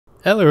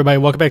Hello everybody,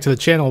 welcome back to the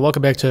channel.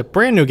 Welcome back to a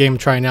brand new game I'm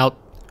trying out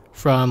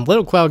from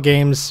Little Cloud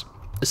Games.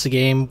 This is a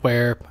game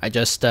where I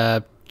just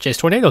chase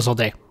tornadoes all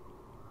day.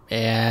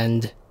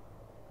 And,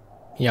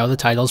 you know, the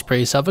title's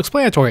pretty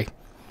self-explanatory.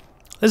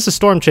 This is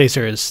Storm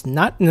Chasers.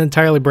 Not an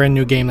entirely brand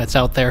new game that's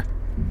out there.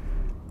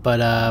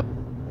 But,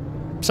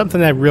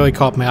 something that really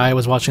caught my eye. I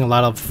was watching a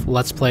lot of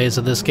Let's Plays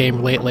of this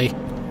game lately.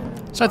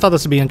 So I thought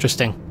this would be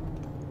interesting.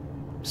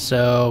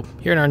 So,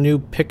 here in our new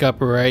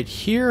pickup right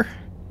here.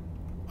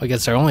 I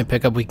guess our only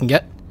pickup we can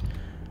get.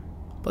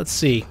 Let's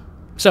see.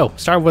 So,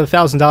 start with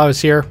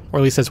 $1,000 here, or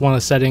at least that's one of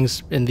the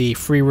settings in the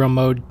free roam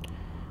mode.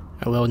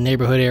 Our little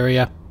neighborhood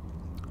area.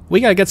 We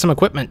gotta get some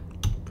equipment.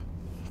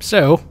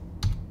 So,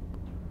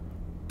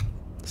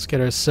 let's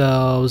get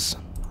ourselves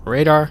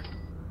radar.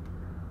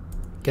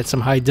 Get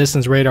some high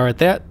distance radar at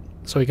that,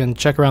 so we can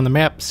check around the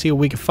map, see what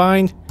we can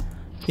find.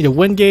 Need a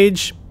wind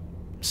gauge,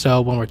 so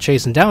when we're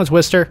chasing down a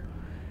twister,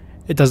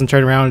 it doesn't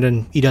turn around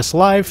and eat us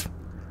alive.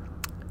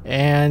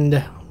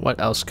 And what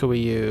else could we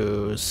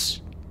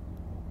use?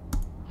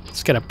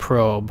 Let's get a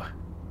probe.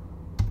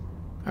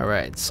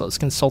 Alright, so let's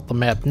consult the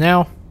map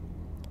now.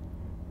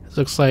 It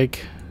looks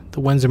like the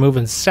winds are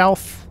moving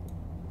south.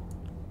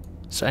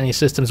 So any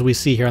systems we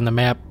see here on the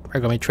map are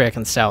going to be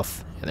tracking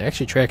south. And they're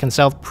actually tracking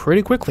south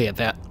pretty quickly at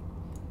that.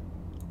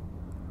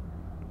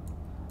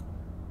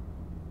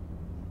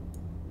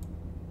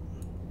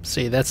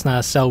 See, that's not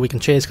a cell we can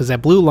chase because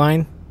that blue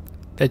line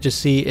that you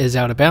see is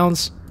out of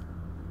bounds.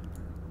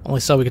 Only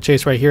cell we can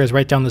chase right here is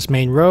right down this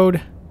main road.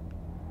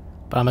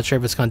 But I'm not sure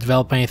if it's going to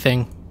develop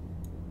anything.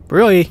 But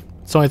really,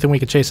 it's the only thing we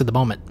can chase at the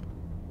moment.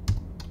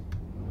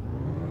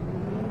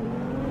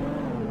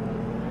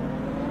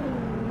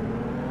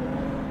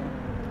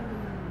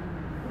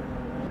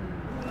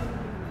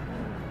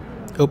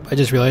 Oh, I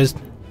just realized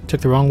I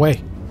took the wrong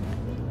way.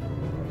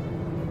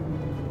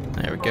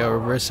 There we go,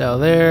 reverse out of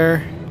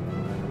there.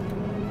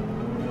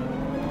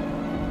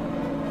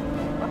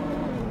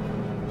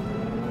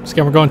 So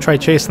again, we're going to try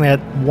chasing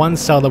that one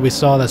cell that we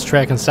saw that's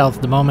tracking south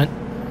at the moment.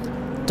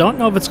 Don't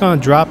know if it's going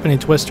to drop any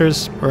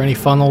twisters or any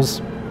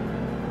funnels,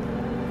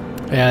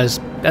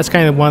 as that's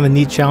kind of one of the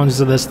neat challenges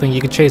of this thing.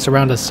 You can chase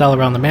around a cell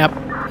around the map,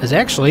 as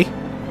actually,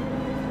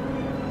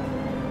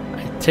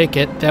 I take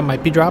it, that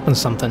might be dropping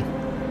something.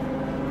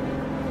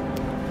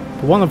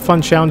 But one of the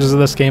fun challenges of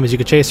this game is you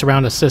can chase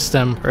around a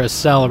system or a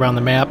cell around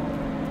the map.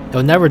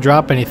 You'll never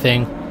drop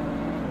anything,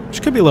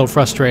 which could be a little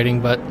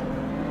frustrating, but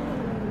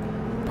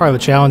part of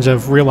the challenge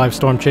of real-life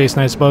storm chasing,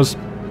 I suppose.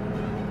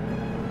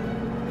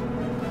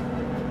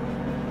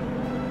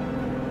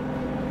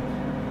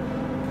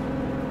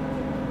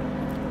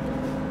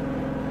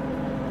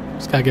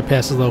 Just gotta get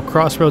past this little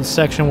crossroads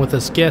section with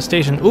this gas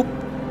station. Oop!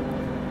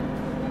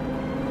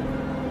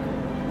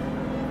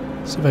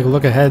 See if I can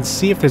look ahead,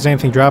 see if there's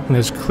anything dropping.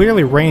 There's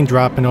clearly rain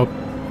dropping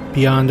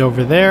beyond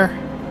over there.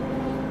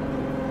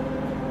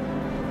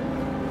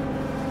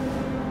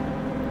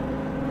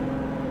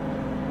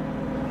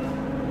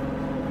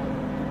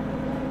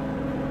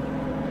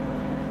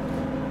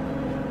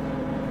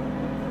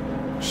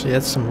 Actually,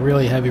 that's some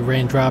really heavy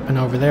rain dropping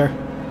over there.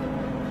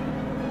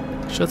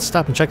 Let's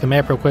stop and check the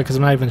map real quick because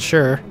I'm not even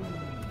sure.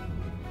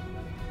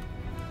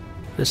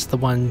 This is the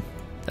one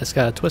that's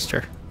got a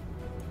twister.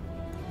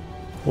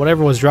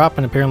 Whatever was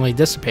dropping apparently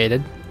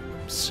dissipated.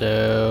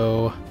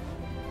 So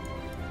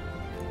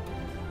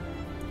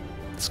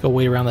let's go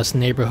wait around this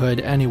neighborhood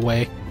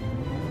anyway.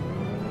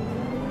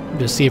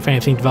 Just see if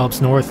anything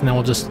develops north, and then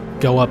we'll just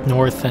go up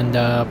north and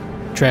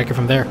track it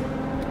from there.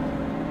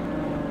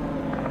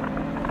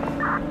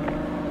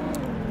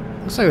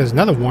 Looks like there's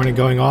another warning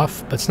going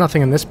off, but it's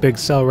nothing in this big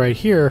cell right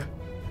here.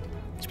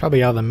 It's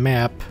probably out of the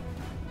map.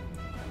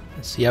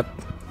 Yep,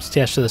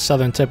 stashed to the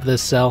southern tip of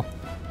this cell.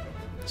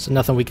 So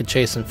nothing we could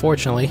chase,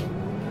 unfortunately.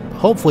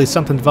 Hopefully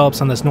something develops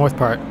on this north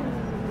part.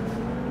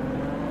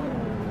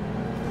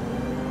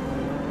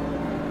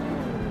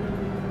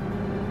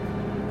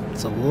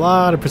 It's a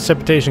lot of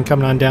precipitation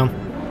coming on down.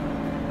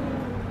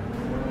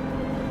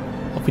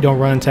 Hope we don't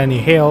run into any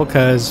hail,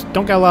 because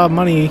don't got a lot of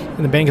money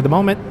in the bank at the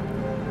moment.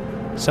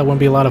 So it wouldn't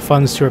be a lot of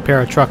funds to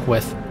repair a truck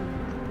with.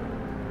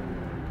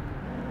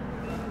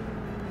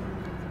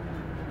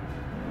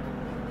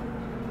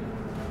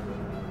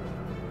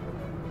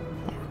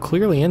 We're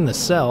clearly in the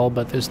cell,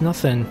 but there's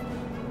nothing.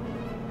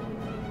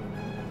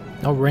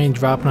 No rain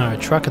dropping on our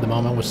truck at the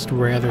moment, which is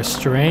rather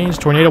strange.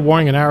 Tornado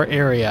warning in our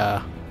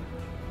area.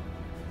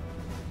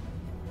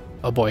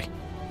 Oh boy.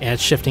 And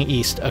it's shifting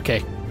east.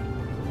 Okay.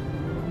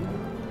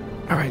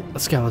 Alright,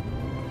 let's get out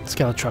of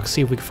the truck,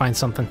 see if we can find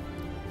something.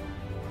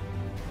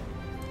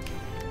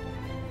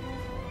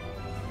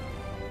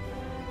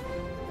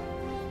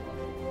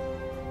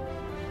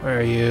 Where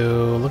are you?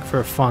 Look for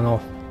a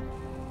funnel.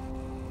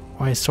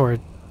 Or any sort of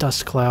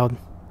dust cloud.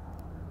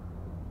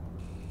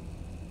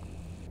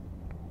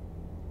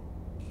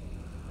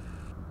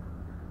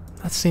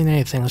 Not seeing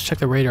anything. Let's check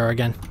the radar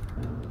again.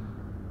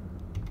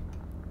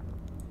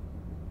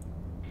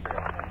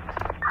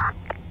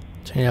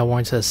 Tornado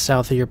warning to the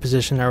south of your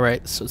position.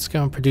 Alright, so it's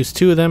going to produce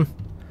 2 of them.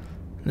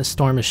 The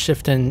storm is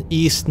shifting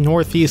east,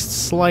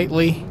 northeast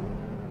slightly.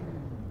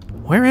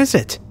 Where is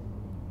it?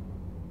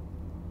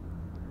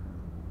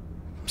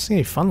 I'm seeing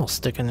a funnel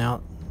sticking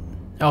out.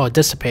 Oh, it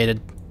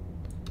dissipated.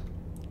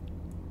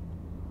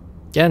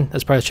 Again,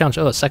 that's part of the challenge.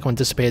 Oh, the second one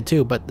dissipated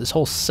too, but this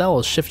whole cell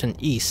is shifting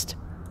east.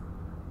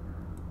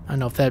 I don't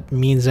know if that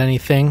means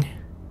anything.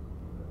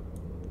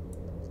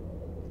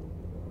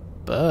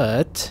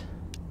 But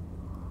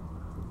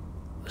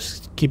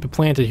let's keep it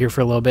planted here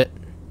for a little bit.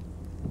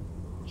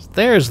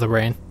 There's the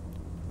rain.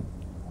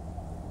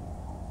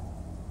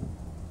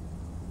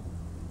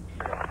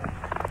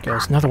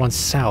 Goes another one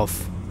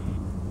south.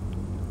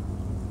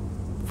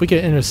 If we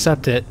could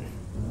intercept it,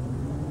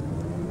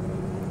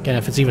 again,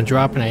 if it's even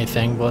dropping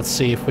anything, but let's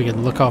see if we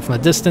can look off in the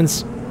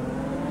distance.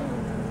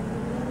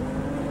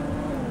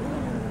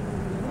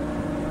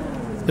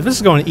 If this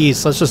is going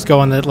east, let's just go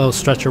on that little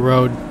stretch of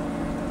road.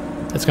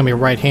 It's going to be a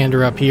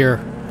right-hander up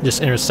here.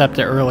 Just intercept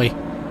it early.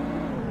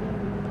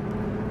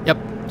 Yep,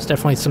 there's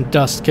definitely some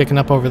dust kicking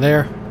up over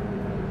there.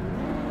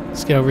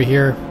 Let's get over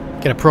here,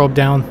 get a probe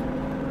down.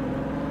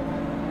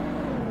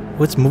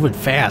 Oh, it's moving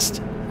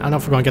fast. I don't know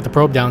if we're going to get the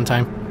probe down in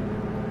time.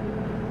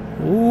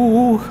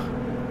 Ooh.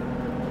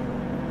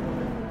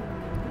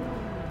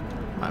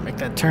 Might make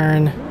that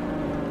turn.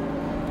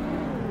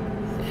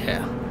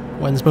 Yeah.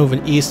 Wind's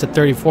moving east at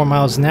 34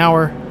 miles an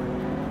hour.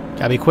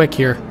 Gotta be quick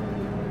here.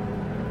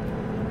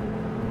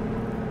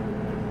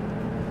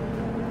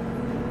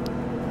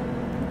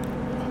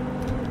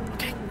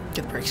 Okay,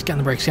 get the brakes, get on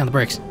the brakes, get on the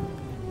brakes.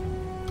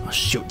 Oh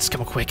shoot, it's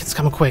coming quick, it's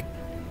coming quick.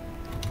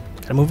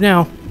 Gotta move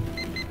now.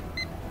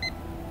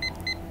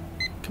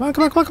 Come on,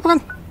 come on, come on, come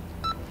on.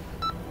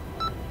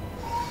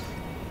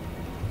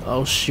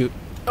 Oh shoot,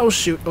 oh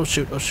shoot, oh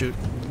shoot, oh shoot.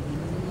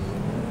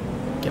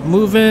 Get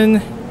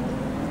moving.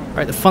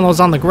 Alright, the funnel's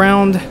on the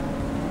ground.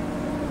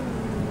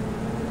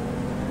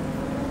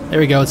 There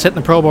we go, it's hitting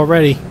the probe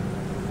already.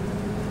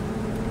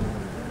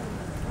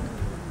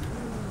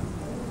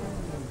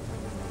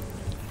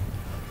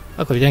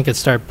 Luckily we didn't get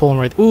started pulling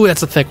right... Ooh,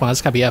 that's a thick one.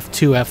 That's gotta be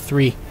F2,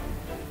 F3.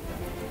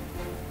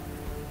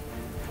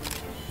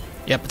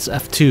 Yep, it's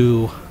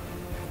F2.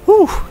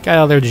 Whew, got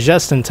out of there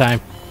just in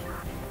time.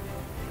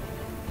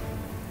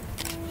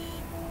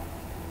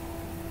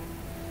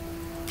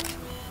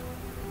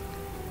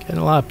 Getting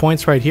a lot of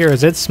points right here,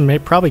 as it's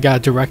probably got a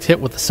direct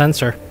hit with the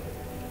sensor.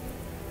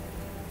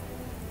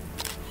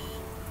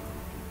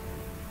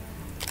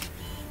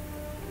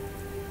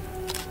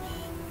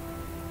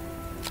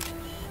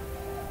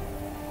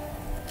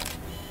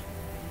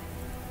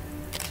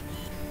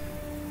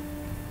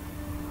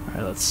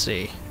 Alright, let's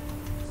see.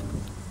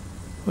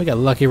 We got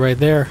lucky right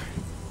there.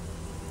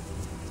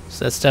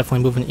 So that's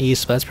definitely moving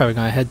east, but that's probably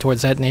going to head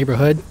towards that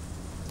neighborhood.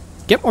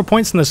 Get more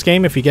points in this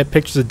game if you get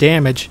pictures of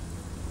damage.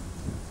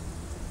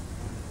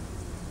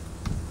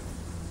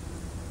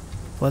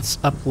 Let's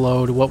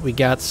upload what we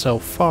got so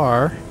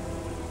far.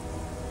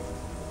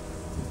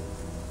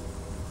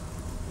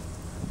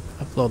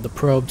 Upload the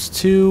probes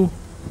too.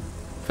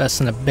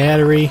 Invest in a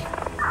battery.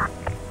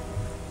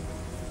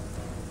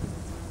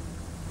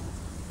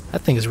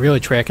 That thing is really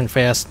tracking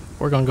fast.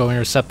 We're going to go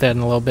intercept that in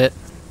a little bit.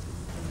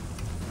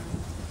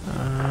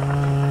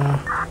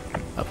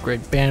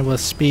 Upgrade bandwidth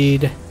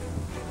speed.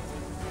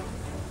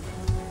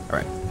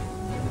 Alright.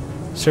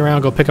 Sit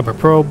around, go pick up a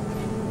probe.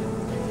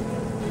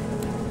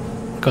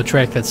 Go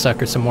track that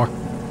sucker some more.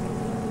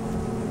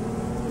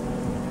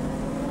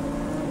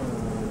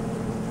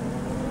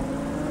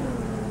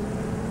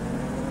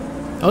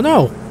 Oh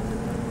no!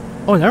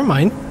 Oh, never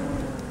mind.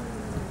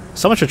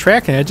 So much for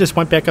tracking it, it just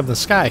went back up in the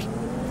sky.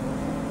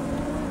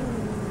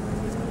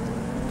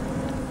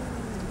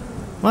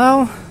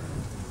 Well,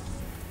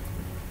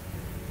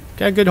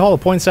 got a good haul of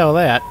points out of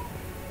that.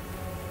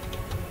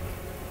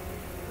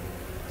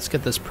 Let's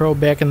get this probe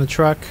back in the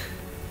truck.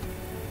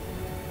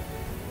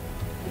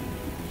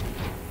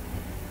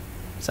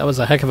 So that was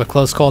a heck of a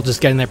close call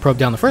just getting that probe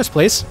down in the first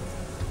place.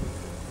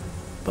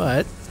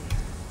 But,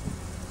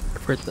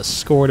 convert the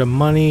score to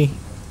money.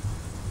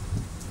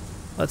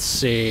 Let's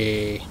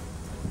see.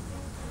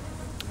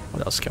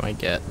 What else can we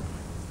get?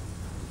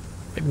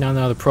 Maybe not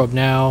another probe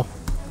now.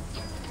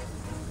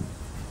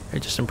 Or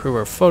just improve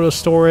our photo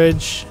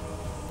storage.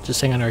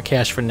 Just hang on our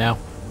cash for now.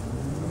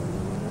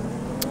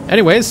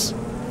 Anyways,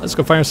 let's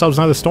go find ourselves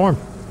another storm.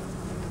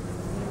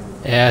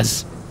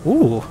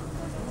 Ooh.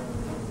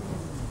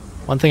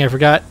 One thing I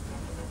forgot.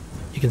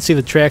 You can see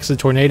the tracks of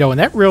the tornado, and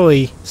that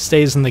really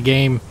stays in the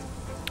game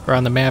or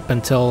on the map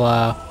until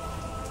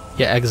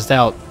you exit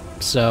out.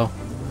 So,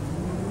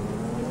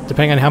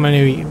 depending on how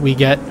many we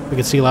get, we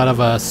can see a lot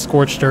of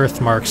scorched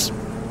earth marks.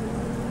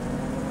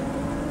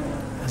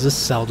 This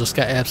cell just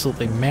got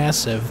absolutely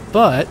massive,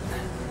 but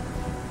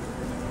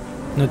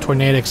no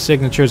tornadic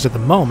signatures at the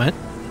moment.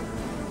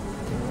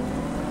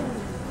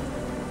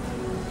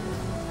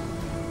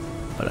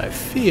 But I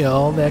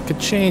feel that could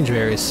change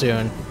very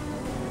soon.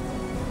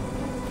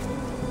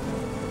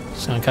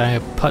 So I'm kind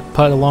of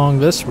putt-putt along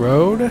this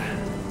road.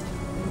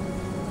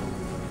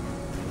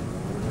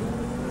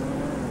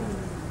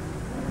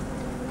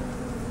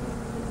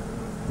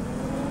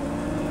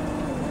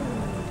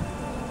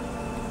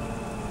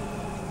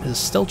 is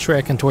still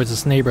tracking towards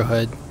this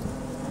neighborhood.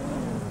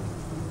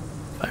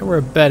 If I were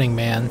a betting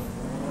man,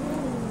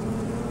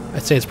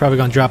 I'd say it's probably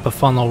going to drop a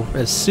funnel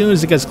as soon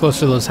as it gets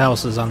closer to those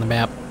houses on the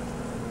map.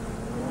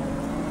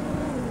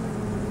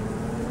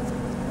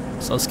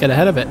 So let's get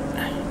ahead of it.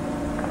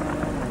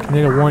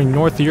 Tornado warning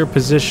north of your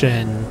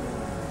position.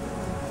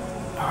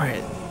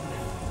 Alright.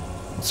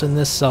 What's in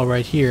this cell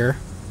right here?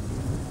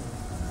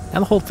 Now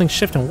the whole thing's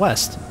shifting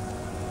west.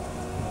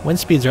 Wind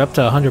speeds are up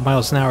to 100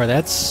 miles an hour.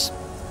 That's...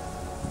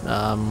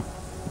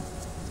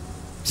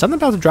 something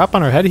about to drop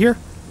on our head here?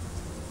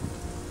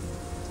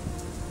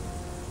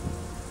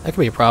 That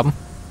could be a problem.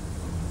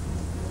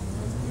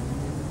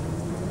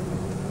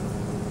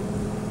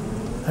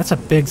 That's a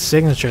big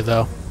signature,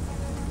 though.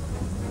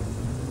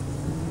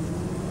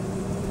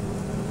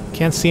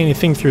 Can't see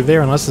anything through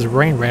there unless it's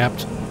rain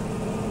wrapped.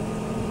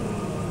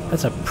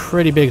 That's a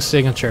pretty big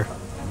signature.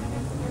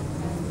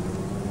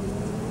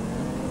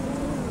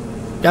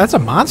 Yeah, that's a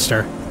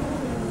monster.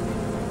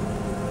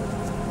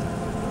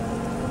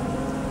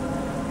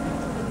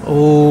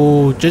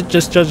 Oh,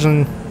 just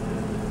judging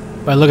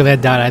by look at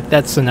that dot,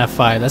 that's an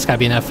F5. That's gotta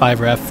be an F5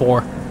 or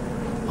F4.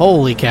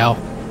 Holy cow.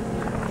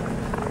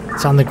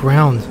 It's on the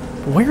ground.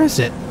 Where is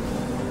it?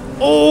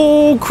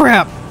 Oh,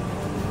 crap.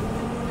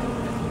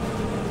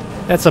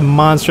 That's a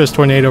monstrous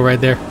tornado right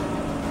there.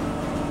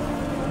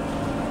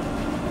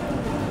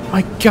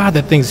 My god,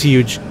 that thing's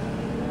huge.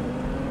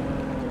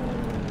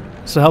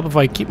 So help if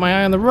I keep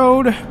my eye on the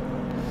road.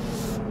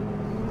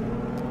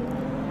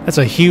 That's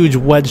a huge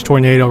wedge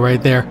tornado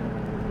right there.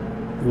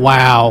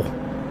 Wow.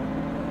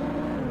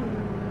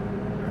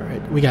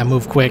 Alright, we gotta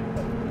move quick.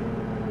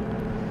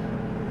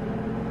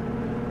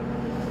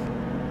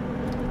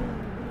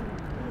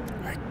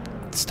 Alright,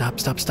 stop.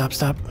 Get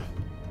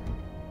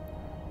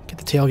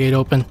the tailgate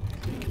open.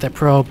 Get that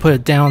pro, put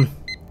it down.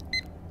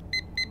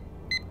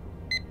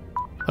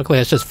 Luckily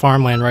that's just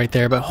farmland right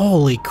there, but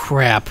holy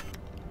crap.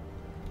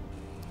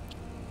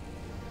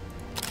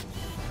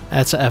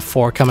 That's a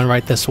F4 coming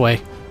right this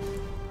way.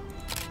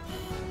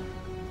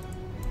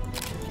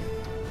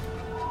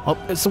 Oh,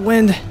 it's the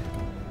wind.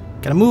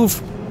 Gotta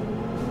move.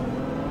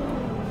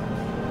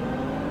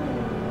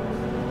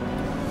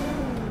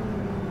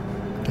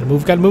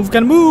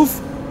 Gotta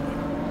move.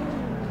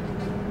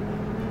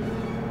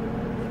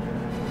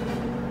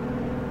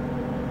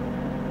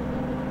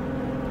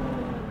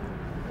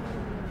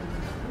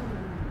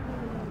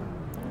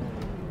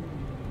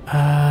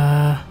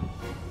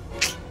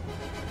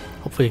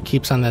 Hopefully it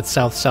keeps on that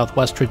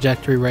south-southwest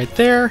trajectory right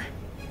there.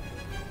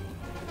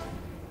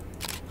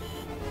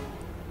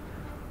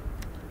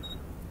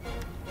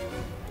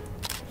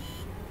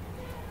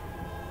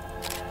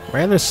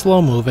 Rather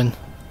slow moving.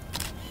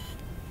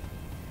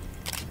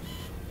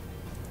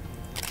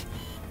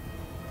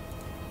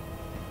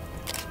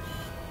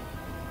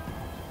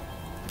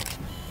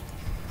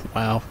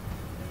 Wow.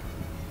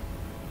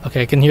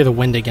 Okay, I can hear the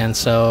wind again,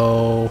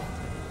 so...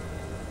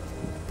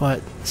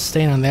 But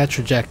staying on that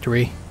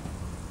trajectory,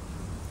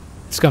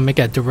 it's gonna make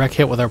a direct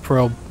hit with our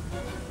probe.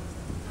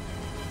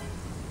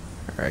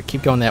 Alright,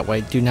 keep going that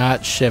way. Do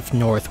not shift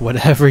north,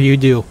 whatever you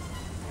do.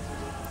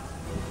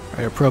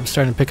 Alright, our probe's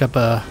starting to pick up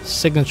a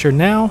signature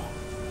now.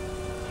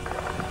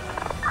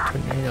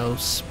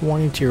 Tornadoes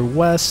warning to your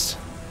west.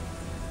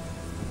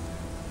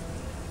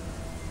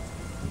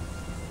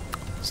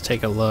 Let's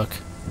take a look.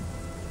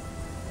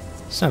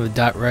 It's not a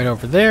dot right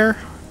over there,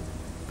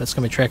 but it's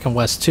gonna be tracking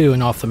west too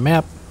and off the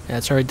map. And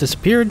it's already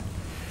disappeared.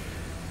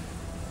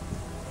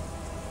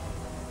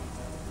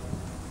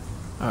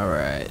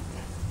 Alright.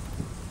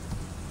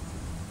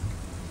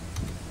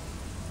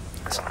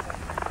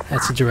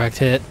 That's a direct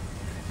hit.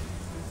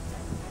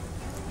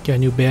 Got a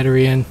new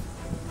battery in.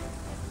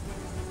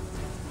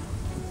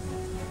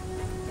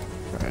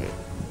 Alright.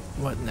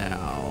 What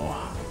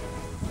now?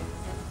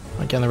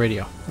 Like on the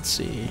radio. Let's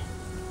see.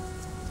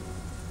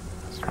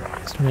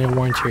 Tornado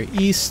warning to your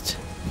east.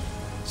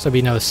 So it'll be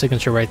another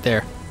signature right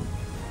there.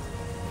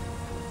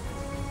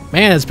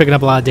 Man, it's picking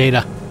up a lot of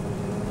data.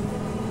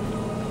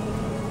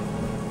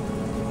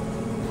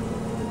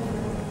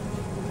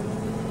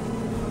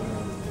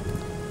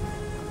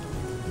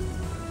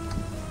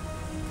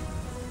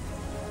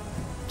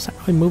 It's not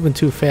really moving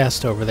too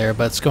fast over there,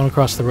 but it's going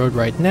across the road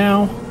right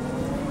now.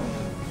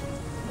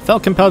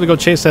 Felt compelled to go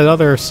chase that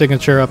other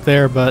signature up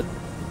there, but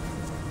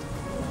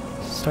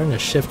starting to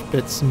shift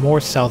bits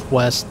more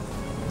southwest.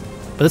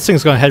 But this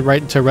thing's going to head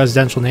right into a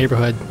residential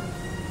neighborhood.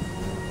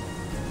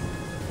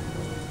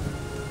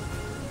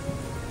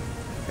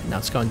 Now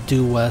it's going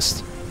due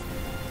west.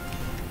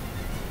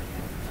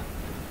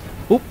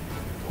 Oop.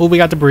 Oh, we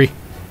got debris.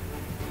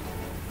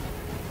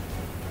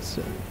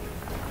 So,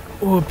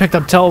 oh, it picked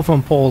up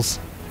telephone poles.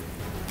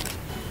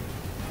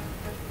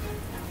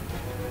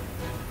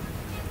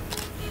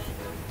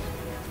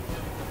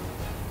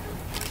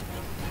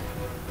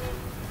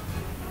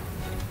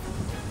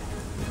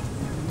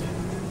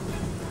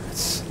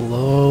 It's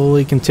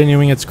slowly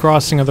continuing its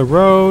crossing of the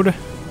road.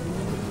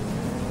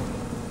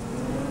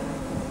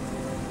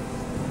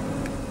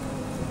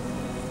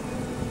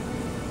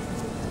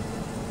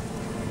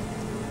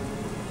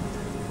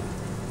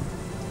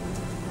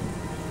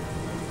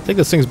 I think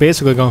this thing's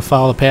basically going to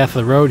follow the path of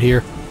the road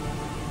here.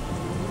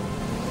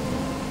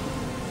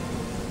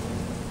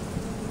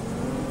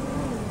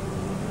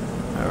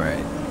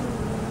 Alright.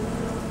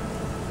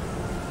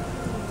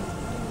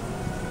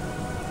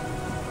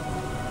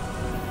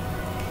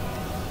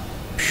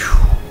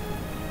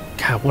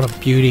 God, what a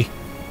beauty.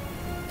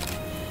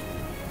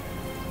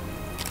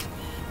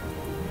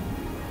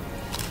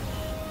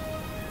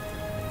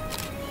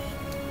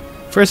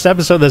 First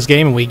episode of this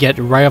game and we get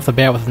right off the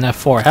bat with an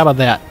F4. How about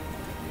that?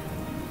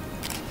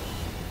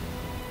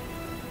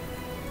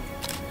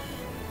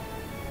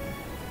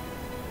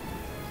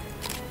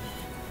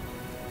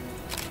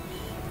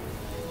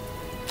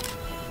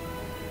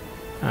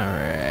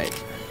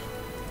 Alright.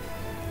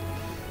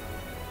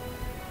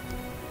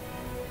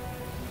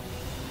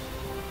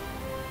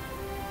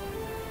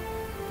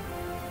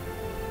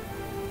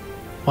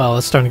 Well,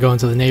 it's starting to go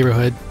into the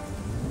neighborhood.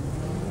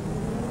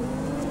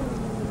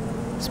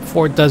 So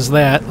before it does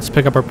that, let's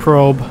pick up our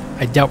probe.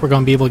 I doubt we're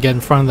going to be able to get in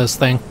front of this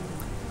thing.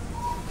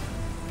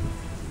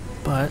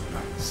 But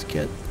let's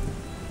get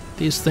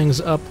these things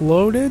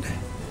uploaded.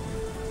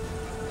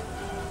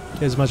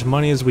 Get as much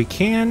money as we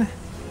can.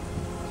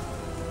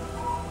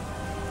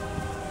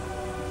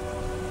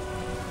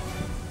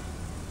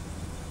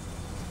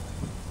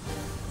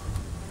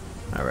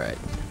 Alright.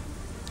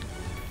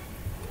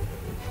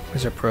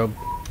 Where's our probe?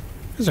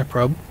 Where's our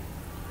probe?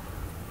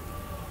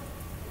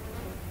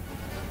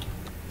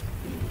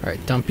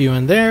 Alright, dump you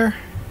in there.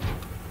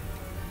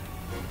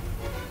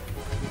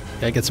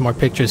 Gotta get some more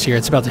pictures here.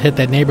 It's about to hit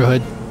that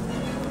neighborhood.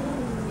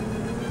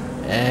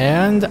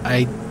 And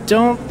I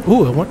don't...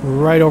 Ooh, it went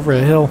right over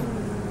a hill.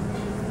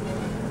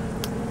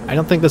 I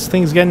don't think this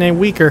thing's getting any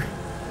weaker.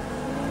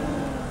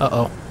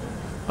 Uh-oh.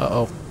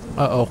 Uh-oh.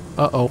 Uh-oh.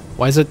 Uh-oh.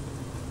 Why is it...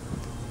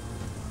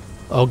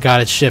 Oh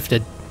god, it's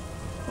shifted.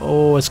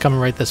 Oh, it's coming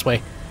right this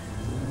way.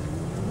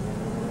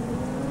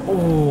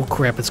 Oh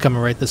crap, it's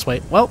coming right this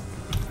way. Well,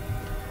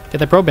 get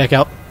that probe back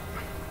out.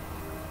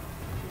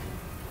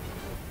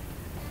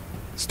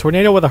 It's a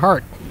tornado with a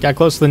heart. Got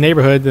close to the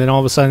neighborhood, then all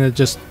of a sudden it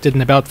just did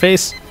an about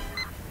face.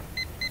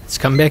 It's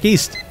coming back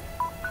east.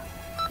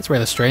 That's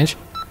rather strange.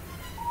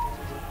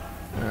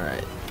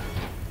 Alright.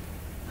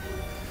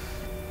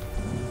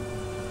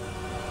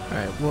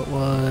 Alright, what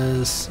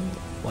was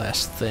the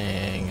last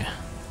thing?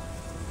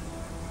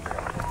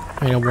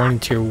 A warning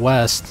to your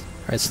west.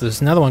 Alright, so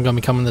there's another one going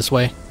to be coming this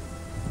way.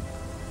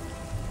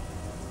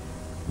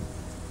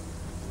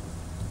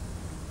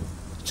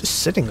 Just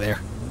sitting there.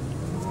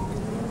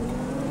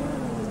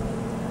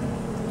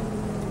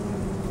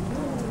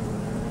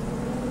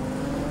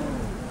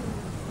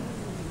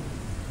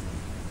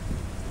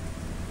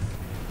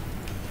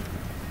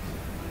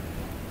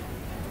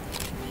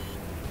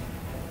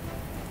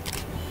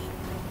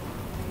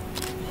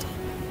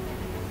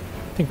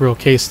 I think we're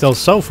okay still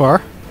so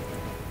far.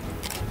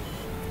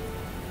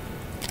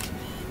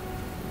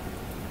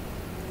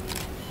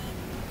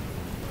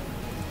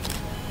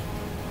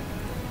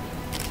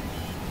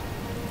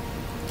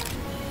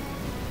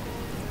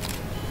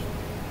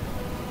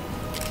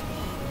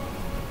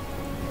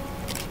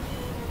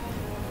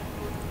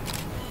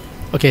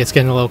 Okay, it's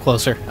getting a little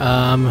closer.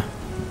 Back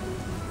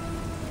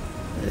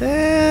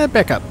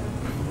up.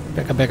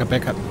 Back up, back up,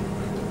 back up.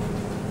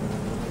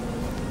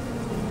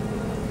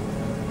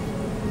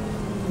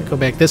 Go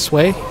back this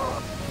way.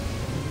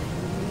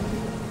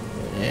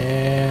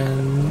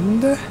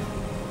 And...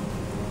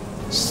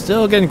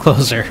 still getting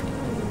closer.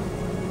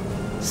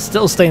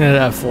 Still staying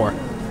at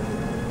F4.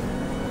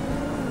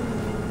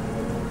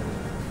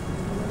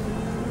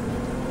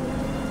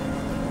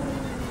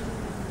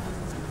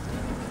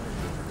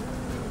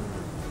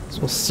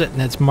 We'll sit in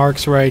its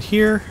marks right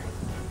here.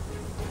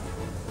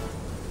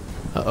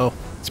 Uh-oh.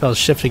 It's about to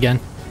shift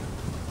again.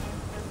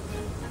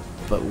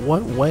 But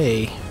what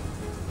way?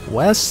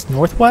 West?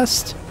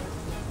 Northwest?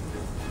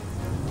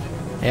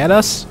 At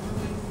us?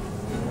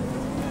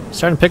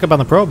 Starting to pick up on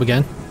the probe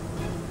again.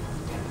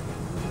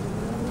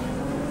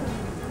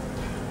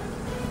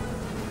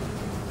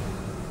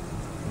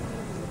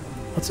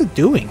 What's it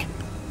doing?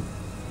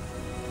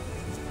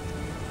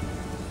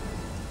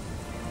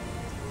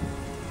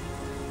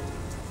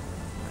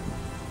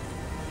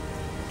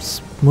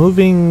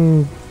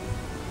 Moving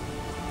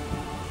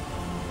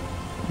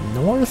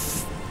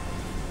north.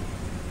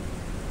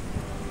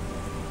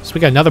 So we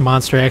got another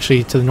monster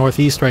actually to the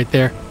northeast right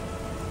there.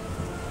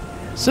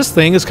 So this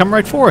thing is coming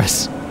right for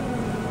us.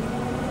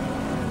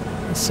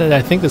 I said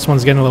I think this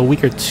one's getting a little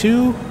weaker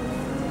too.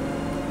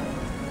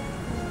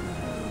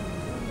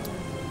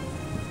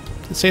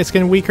 Did it say it's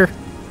getting weaker?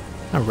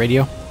 Not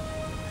radio.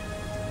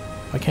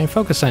 Why can't I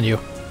focus on you?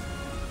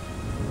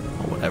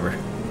 Oh, whatever.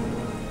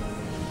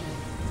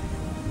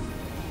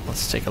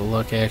 Let's take a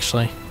look,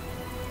 actually.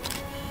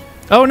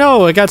 Oh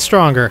no, it got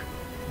stronger.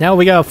 Now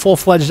we got a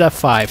full-fledged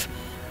F5.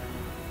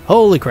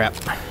 Holy crap.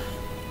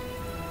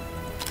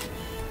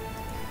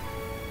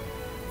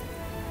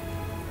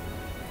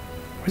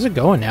 Where's it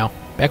going now?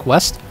 Back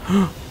west?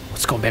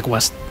 Let's go back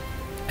west.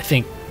 I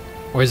think.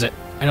 Where is it?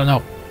 I don't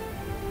know.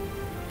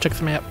 Check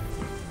the map.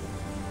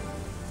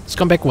 Let's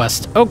come back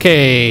west.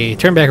 Okay,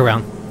 turn back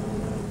around.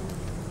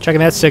 Checking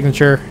that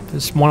signature.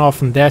 There's one off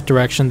from that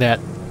direction that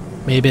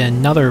may have been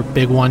another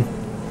big one.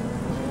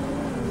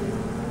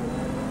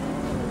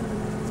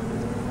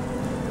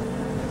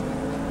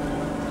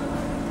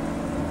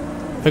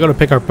 If I go to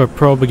pick up a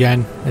probe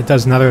again, it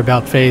does another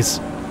about face.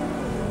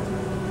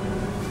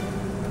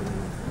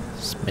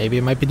 So maybe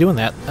it might be doing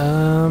that.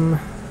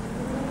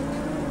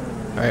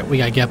 Alright, we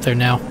gotta get up there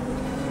now.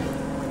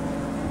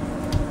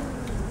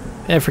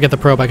 Yeah, forget the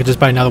probe, I could just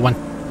buy another one.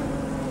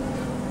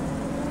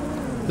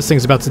 This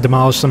thing's about to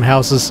demolish some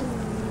houses.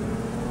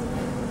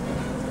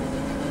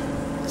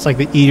 It's like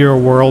the Eater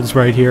of Worlds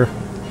right here.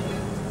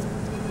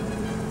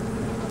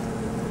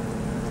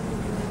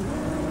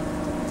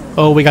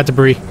 Oh, we got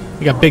debris.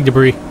 We got big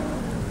debris.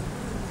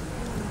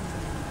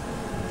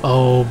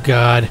 Oh,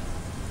 God.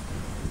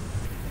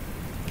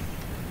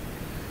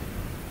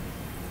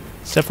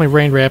 It's definitely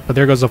rain wrap, but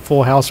there goes a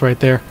full house right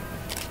there.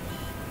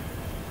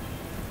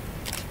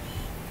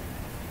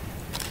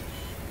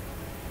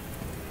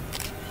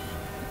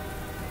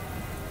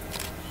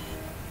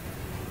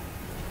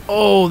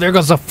 Oh, there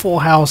goes a full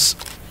house.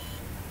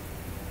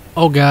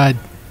 Oh, God.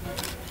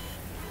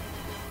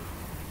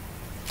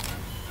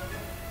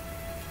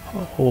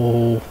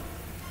 Oh.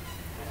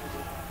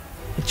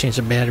 I changed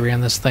the battery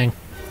on this thing.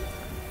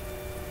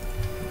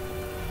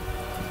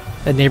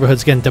 That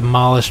neighborhood's getting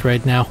demolished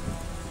right now.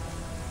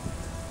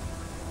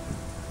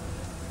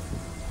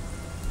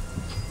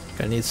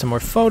 Gonna need some more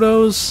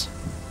photos.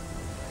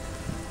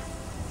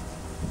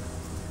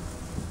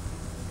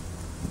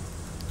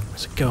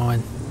 Where's it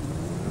going?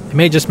 I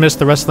may just miss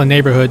the rest of the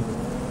neighborhood.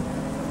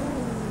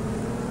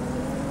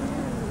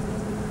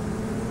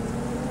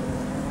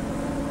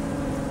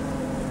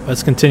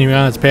 Let's continue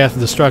on its path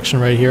of destruction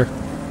right here.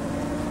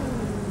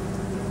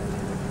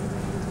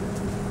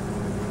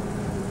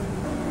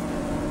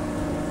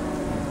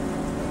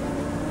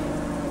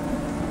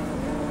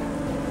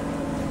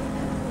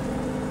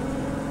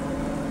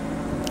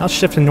 I'll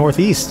shift to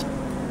northeast.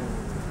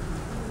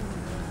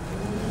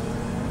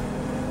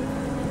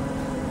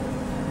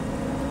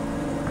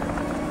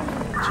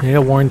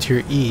 Tornado warning to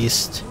your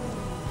east.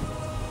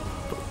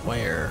 But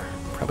where?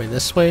 Probably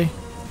this way?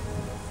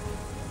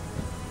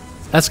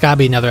 That's gotta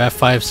be another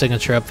F5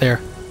 signature up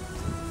there.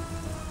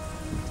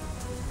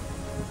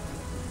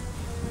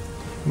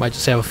 Might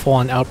just have a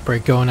full-on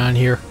outbreak going on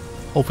here.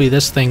 Hopefully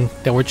this thing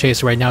that we're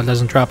chasing right now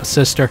doesn't drop a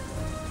sister.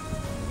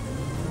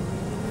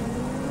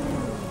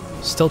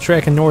 Still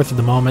tracking north at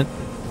the moment.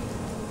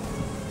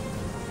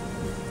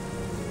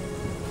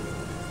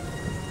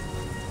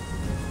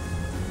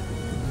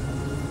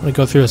 I'm gonna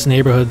go through this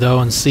neighborhood though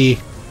and see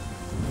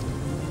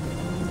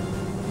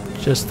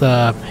just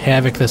the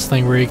havoc this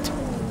thing wreaked.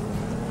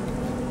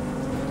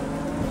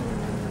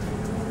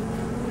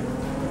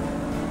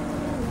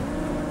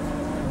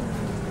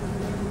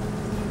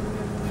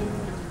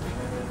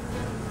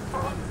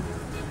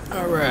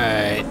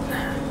 Alright.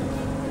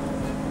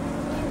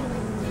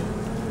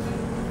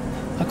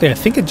 Okay, I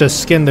think it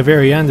just skinned the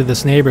very end of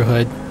this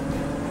neighborhood.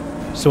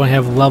 So I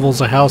have levels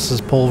of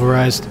houses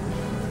pulverized.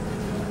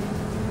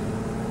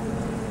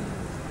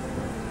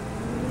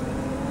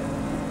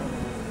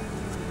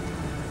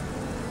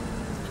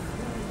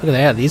 Look at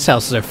that, these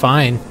houses are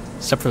fine,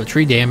 except for the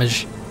tree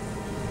damage.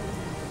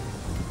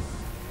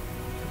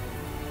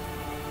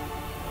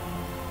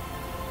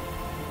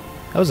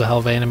 That was a hell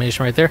of an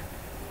animation right there.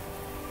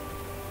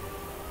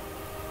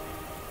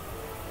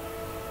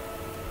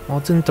 Well,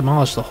 it didn't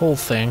demolish the whole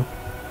thing.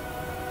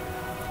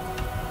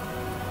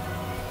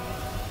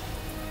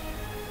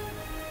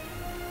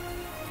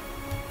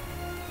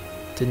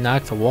 Did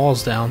knock the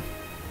walls down.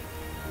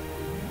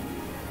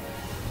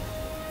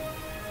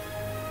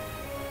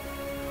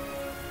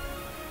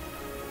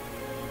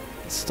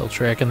 Still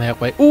tracking that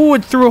way. Ooh,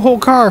 it threw a whole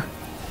car!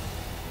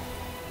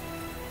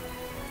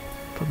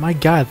 But my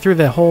god, it threw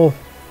that whole...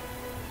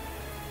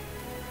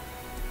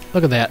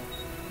 Look at that.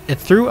 It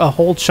threw a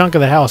whole chunk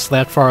of the house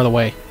that far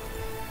away.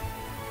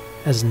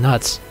 That's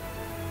nuts.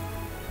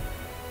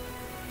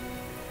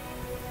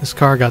 This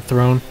car got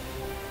thrown.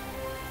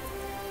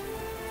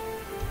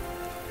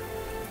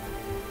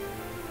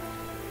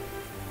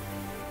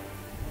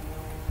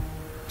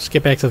 Let's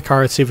get back to the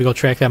car and see if we go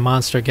track that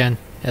monster again.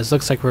 As it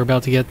looks like we're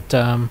about to get,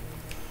 oh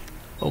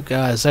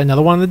god, is that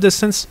another one in the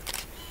distance?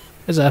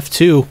 There's an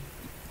F2.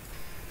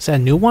 Is that a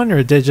new one,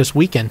 or did it just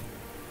weaken?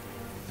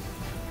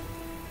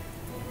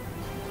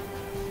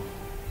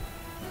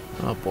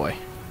 Oh boy.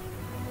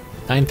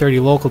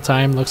 9:30 local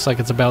time. Looks like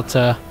it's about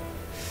to...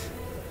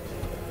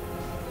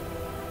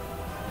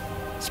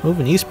 It's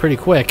moving east pretty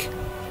quick.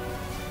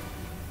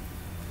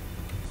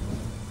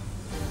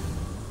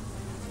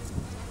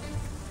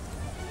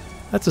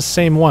 That's the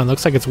same one.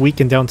 Looks like it's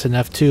weakened down to an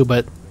F2,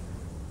 but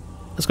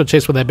let's go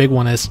chase where that big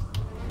one is.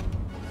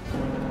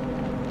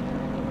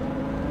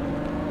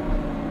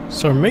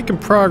 So we're making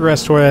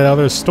progress toward that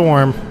other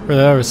storm, or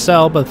that other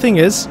cell, but the thing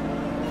is,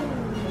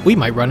 we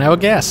might run out of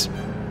gas.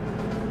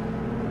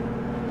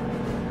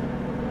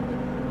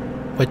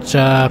 Which,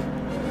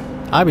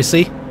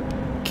 obviously,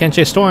 can't can't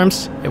chase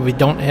storms if we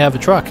don't have a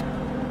truck.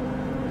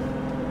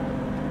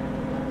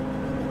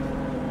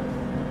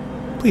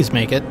 Please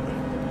make it.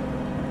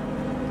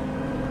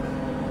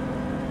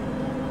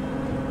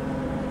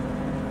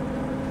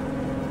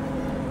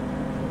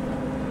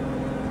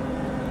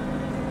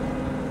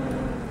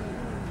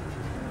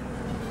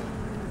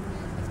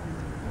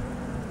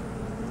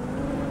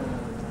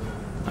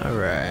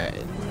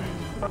 Alright.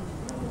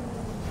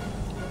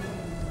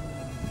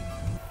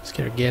 Let's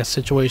get our gas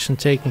situation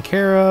taken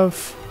care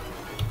of.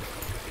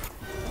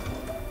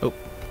 Oh.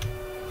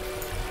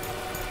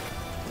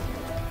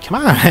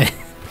 Come on!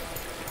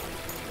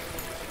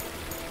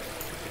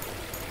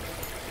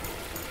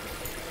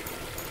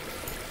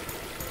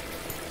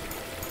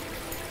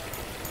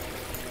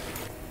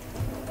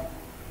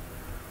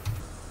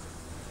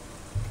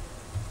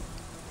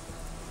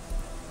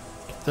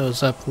 Get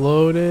those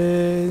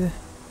uploaded.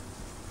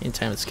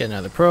 Meantime, let's get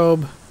another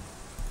probe.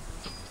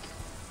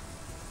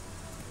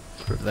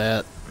 Convert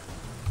that.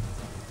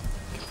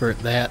 Convert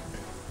that.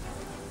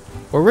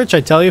 We're rich,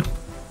 I tell you.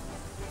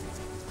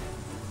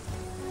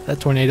 That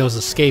tornado's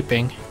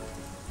escaping.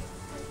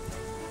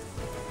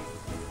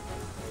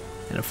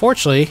 And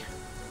unfortunately,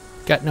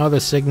 got no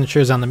other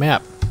signatures on the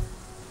map.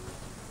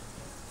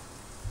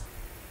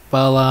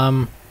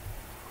 Well,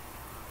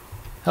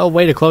 hell,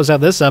 way to close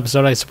out this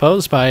episode, I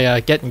suppose,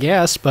 by getting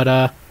gas,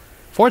 but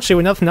fortunately,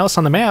 with nothing else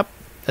on the map,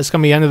 that's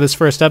going to be the end of this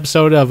first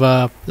episode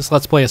of this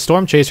Let's Play of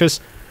Storm Chasers.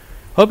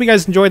 Hope you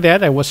guys enjoyed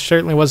that. I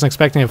certainly wasn't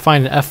expecting to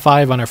find an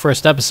F5 on our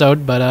first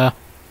episode, but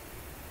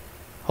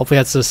hopefully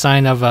that's a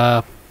sign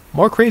of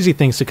more crazy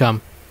things to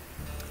come.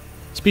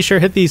 So be sure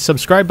to hit the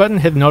subscribe button,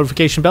 hit the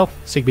notification bell,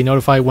 so you can be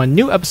notified when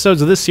new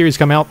episodes of this series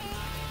come out.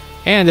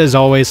 And as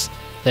always,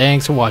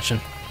 thanks for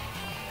watching.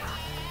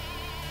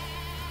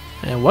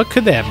 And what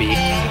could that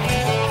be?